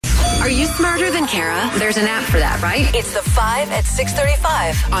Are you smarter than Kara? There's an app for that, right? It's the 5 at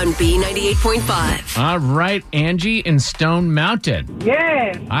 6:35 on B98.5. All right, Angie in Stone Mountain.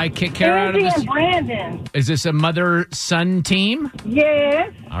 Yes. I kick Kara out of Angie the... and Brandon. Is this a mother-son team?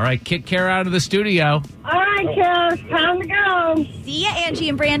 Yes. All right, kick Kara out of the studio. All right, Kara, it's time to go. See ya, Angie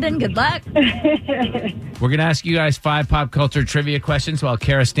and Brandon. Good luck. We're going to ask you guys 5 pop culture trivia questions while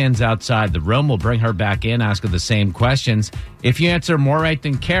Kara stands outside the room. We'll bring her back in, ask her the same questions. If you answer more right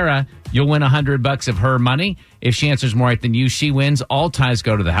than Kara, you'll win $100 of her money. If she answers more right than you, she wins. All ties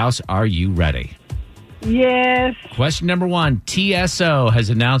go to the house. Are you ready? Yes. Question number 1. TSO has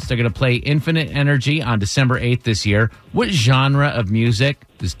announced they're going to play Infinite Energy on December 8th this year. What genre of music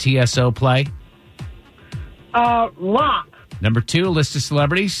does TSO play? Rock. Number 2, a list of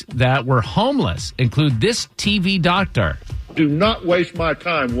celebrities that were homeless include this TV doctor. Do not waste my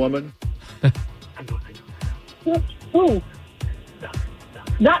time, woman. Who?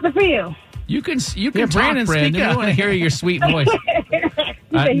 Dr. Phil. You can Yeah, talk, Brandon, Brandon. speak I up. want to hear your sweet voice.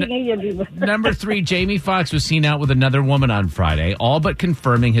 He said he can hear people. Number 3, Jamie Foxx was seen out with another woman on Friday, all but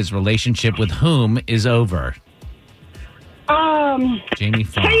confirming his relationship with whom is over. Jamie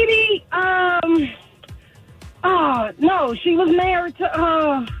Foxx. Katie, no, she was married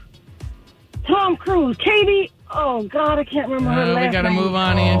to, Tom Cruise. Katie, oh, God, I can't remember her last We got to name. move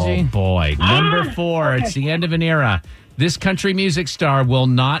on, Oh, Angie. boy. Number 4, it's the end of an era. This country music star will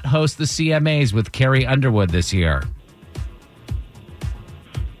not host the CMAs with Carrie Underwood this year.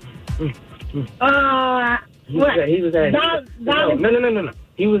 What? He was that. No.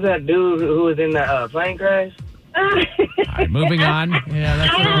 He was that dude who was in that plane crash. All right, moving on. Yeah,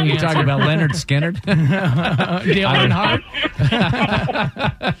 that's the wrong You answer. talking about Leonard Skinner? Dale Earnhardt?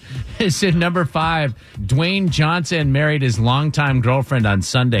 It's in number 5. Dwayne Johnson married his longtime girlfriend on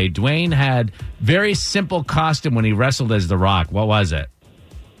Sunday. Dwayne had very simple costume when he wrestled as The Rock. What was it?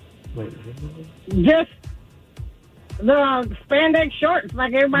 Just the spandex shorts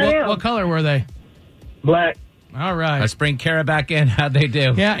like everybody else. What color were they? Black. All right. Let's bring Kara back in. How'd they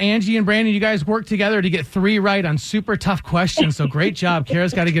do? Yeah, Angie and Brandon, you guys worked together to get 3 right on super tough questions. So great job.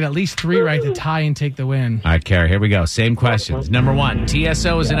 Kara's got to get at least 3 right to tie and take the win. All right, Kara, here we go. Same questions. Number 1,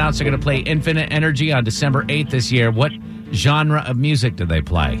 TSO has announced they're going to play Infinite Energy on December 8th this year. What genre of music do they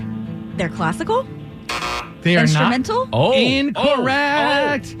play? They're classical? They are Instrumental? Oh,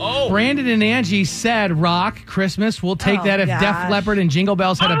 Incorrect. Oh. Brandon and Angie said rock, Christmas. We'll take Oh, that if gosh. Def Leppard and Jingle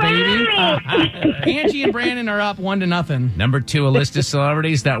Bells had a baby. Angie and Brandon are up 1-0. Number 2, a list of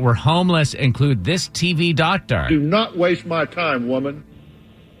celebrities that were homeless include this TV doctor. Do not waste my time, woman.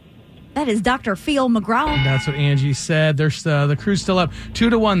 That is Dr. Phil McGraw. That's what Angie said. There's the crew's still up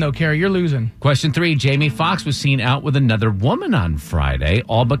 2-1 though. Carrie, you're losing. Question 3, Jamie Foxx was seen out with another woman on Friday,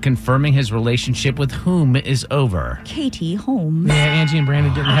 all but confirming his relationship with whom is over. Katie Holmes. Yeah, Angie and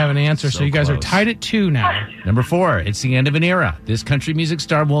Brandon didn't have an answer, so So you guys are close. tied at 2 now. Number 4, it's the end of an era. This country music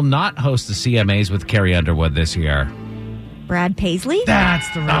star will not host the CMAs with Carrie Underwood this year. Brad Paisley. That's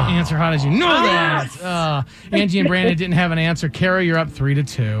the right answer. How did you know that? Angie and Brandon didn't have an answer. Kara, you're up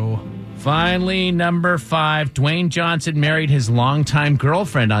 3-2. Finally, number 5, Dwayne Johnson married his longtime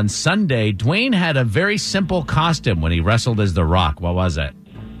girlfriend on Sunday. Dwayne had a very simple costume when he wrestled as The Rock. What was it?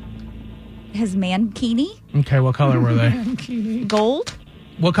 His mankini. Okay, what color were they? Gold.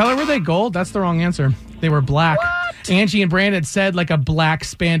 What color were they? Gold? That's the wrong answer. They were black. Angie and Brandon said like a black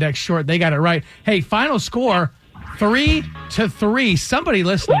spandex short. They got it right. Hey, final score, 3-3. Somebody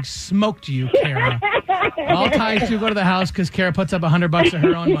listening smoked you, Kara. All ties do go to the house because Kara puts up $100 of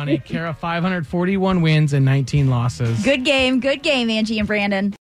her own money. Kara, 541 wins and 19 losses. Good game, Angie and Brandon.